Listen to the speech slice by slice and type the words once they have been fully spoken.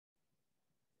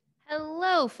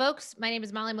Hello, folks. My name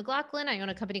is Molly McLaughlin. I own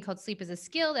a company called Sleep is a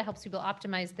Skill that helps people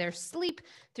optimize their sleep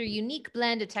through a unique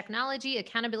blend of technology,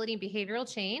 accountability, and behavioral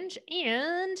change.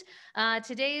 And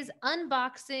today's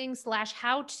unboxing slash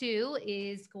how-to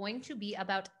is going to be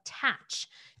about Tatch.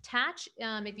 Tatch,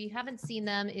 if you haven't seen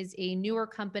them, is a newer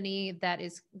company that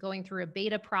is going through a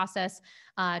beta process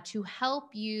to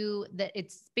help you. That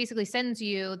it's basically sends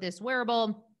you this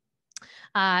wearable.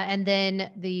 And then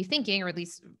the thinking, or at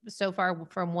least so far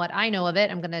from what I know of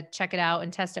it, I'm going to check it out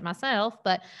and test it myself,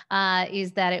 but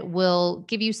is that it will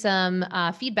give you some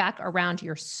feedback around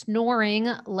your snoring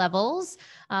levels,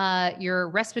 your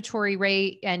respiratory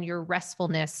rate, and your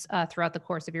restfulness throughout the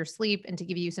course of your sleep, and to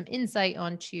give you some insight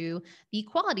onto the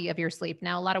quality of your sleep.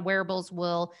 Now, a lot of wearables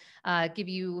will give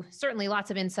you certainly lots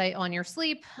of insight on your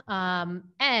sleep,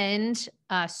 and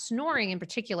snoring in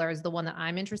particular is the one that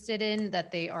I'm interested in,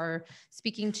 that they are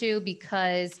speaking to,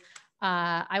 because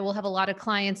I will have a lot of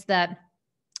clients that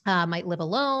might live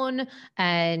alone,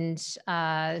 and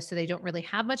so they don't really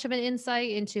have much of an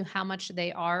insight into how much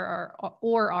they are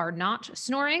or are not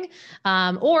snoring.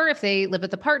 Or if they live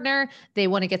with a partner, they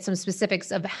want to get some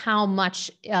specifics of how much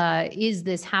is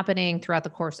this happening throughout the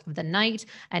course of the night,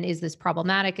 and is this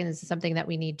problematic, and is this something that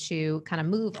we need to kind of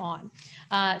move on.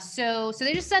 So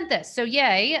they just sent this. So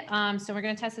yay. So we're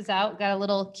going to test this out. Got a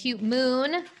little cute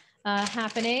moon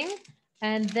happening.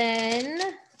 And then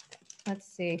let's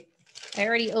see. I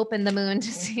already opened the moon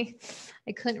to see.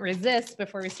 I couldn't resist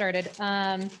before we started.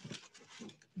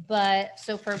 But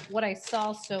so for what I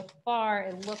saw so far,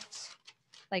 it looked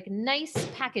like nice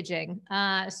packaging.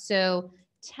 So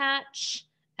Tatch,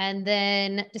 and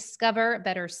then Discover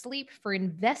Better Sleep for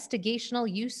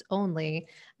investigational use only.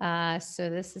 So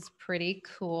this is pretty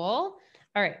cool.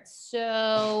 All right,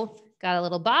 so got a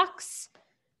little box.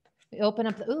 We open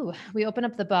up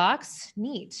the box.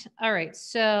 Neat. All right,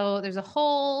 so there's a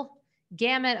whole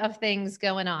gamut of things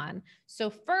going on. So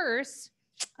first,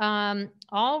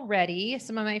 already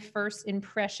some of my first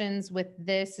impressions with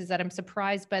this is that I'm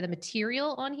surprised by the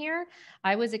material on here.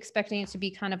 I was expecting it to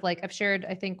be kind of like, I've shared,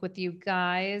 I think, with you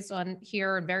guys on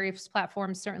here on various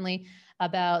platforms, certainly,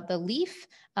 about the Leaf,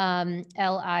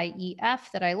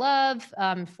 LIEF, that I love,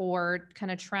 for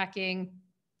kind of tracking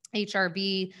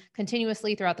HRV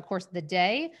continuously throughout the course of the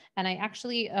day. And I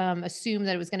actually assumed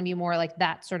that it was going to be more like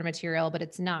that sort of material, but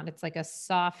it's not. It's like a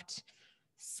soft,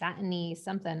 satiny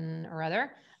something or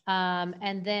other.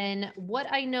 And then what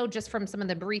I know just from some of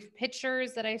the brief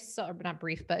pictures that I saw, or not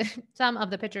brief, but some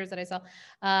of the pictures that I saw,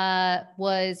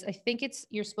 was, I think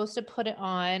you're supposed to put it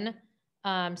on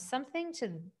something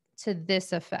to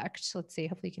this effect. Let's see,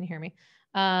 hopefully you can hear me.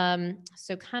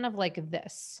 So kind of like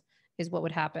this is what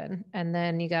would happen. And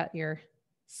then you got your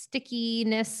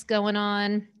stickiness going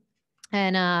on,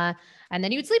 and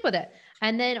then you would sleep with it.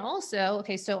 And then also,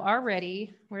 okay, so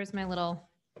already, where's my little,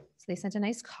 so they sent a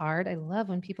nice card. I love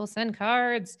when people send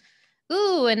cards.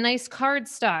 Ooh, a nice card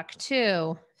stock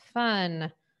too.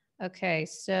 Fun. Okay,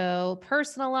 so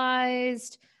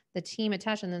personalized, the team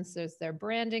attached, and then there's their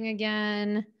branding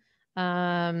again.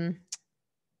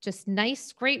 Just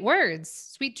nice, great words.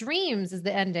 Sweet dreams is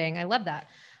the ending. I love that.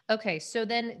 Okay, so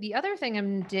then the other thing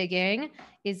I'm digging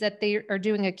is that they are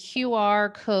doing a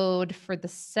QR code for the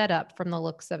setup from the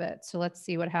looks of it. So let's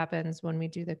see what happens when we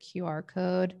do the QR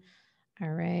code.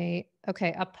 All right.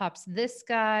 Okay, up pops this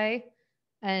guy.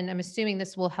 And I'm assuming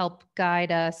this will help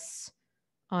guide us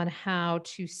on how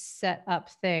to set up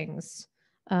things.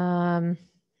 Okay,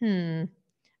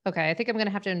 I think I'm going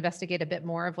to have to investigate a bit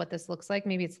more of what this looks like.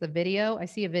 Maybe it's the video. I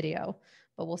see a video,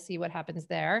 but we'll see what happens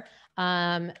there.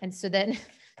 And so then,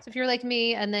 so if you're like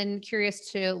me and then curious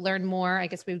to learn more, I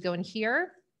guess we would go in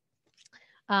here.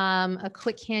 A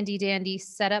quick handy dandy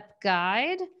setup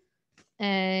guide.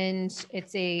 And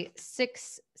it's a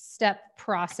 6-step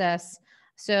process.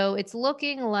 So it's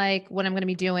looking like what I'm going to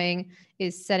be doing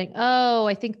is setting,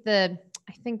 I think the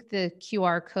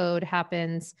QR code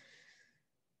happens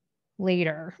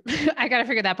later. I got to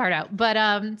figure that part out. But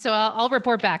so I'll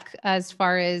report back as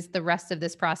far as the rest of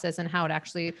this process and how it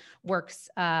actually works.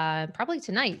 Probably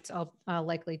tonight, I'll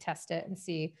likely test it and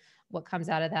see what comes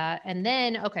out of that. And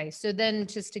then, okay, so then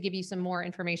just to give you some more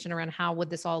information around how would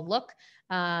this all look,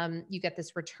 you get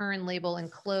this return label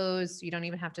enclosed. So you don't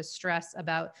even have to stress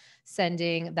about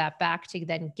sending that back to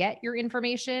then get your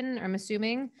information, I'm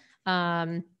assuming.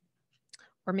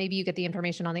 Or maybe you get the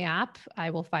information on the app.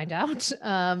 I will find out.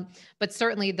 But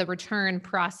certainly the return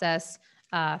process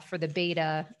for the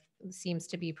beta seems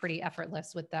to be pretty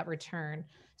effortless with that return.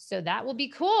 So that will be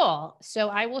cool. So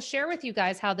I will share with you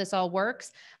guys how this all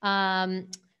works. One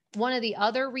of the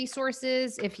other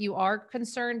resources, if you are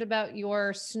concerned about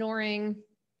your snoring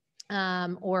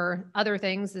or other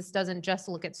things. This doesn't just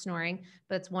look at snoring,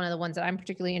 but it's one of the ones that I'm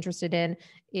particularly interested in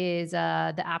is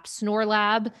the app Snore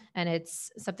Lab, and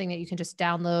it's something that you can just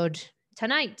download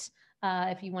tonight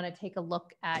if you want to take a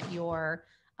look at your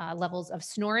levels of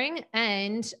snoring.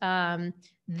 And my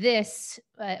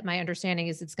understanding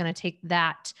is it's going to take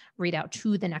that readout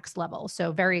to the next level.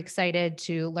 So very excited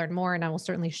to learn more, and I will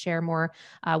certainly share more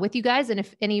with you guys. And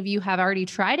if any of you have already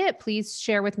tried it, please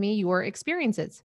share with me your experiences.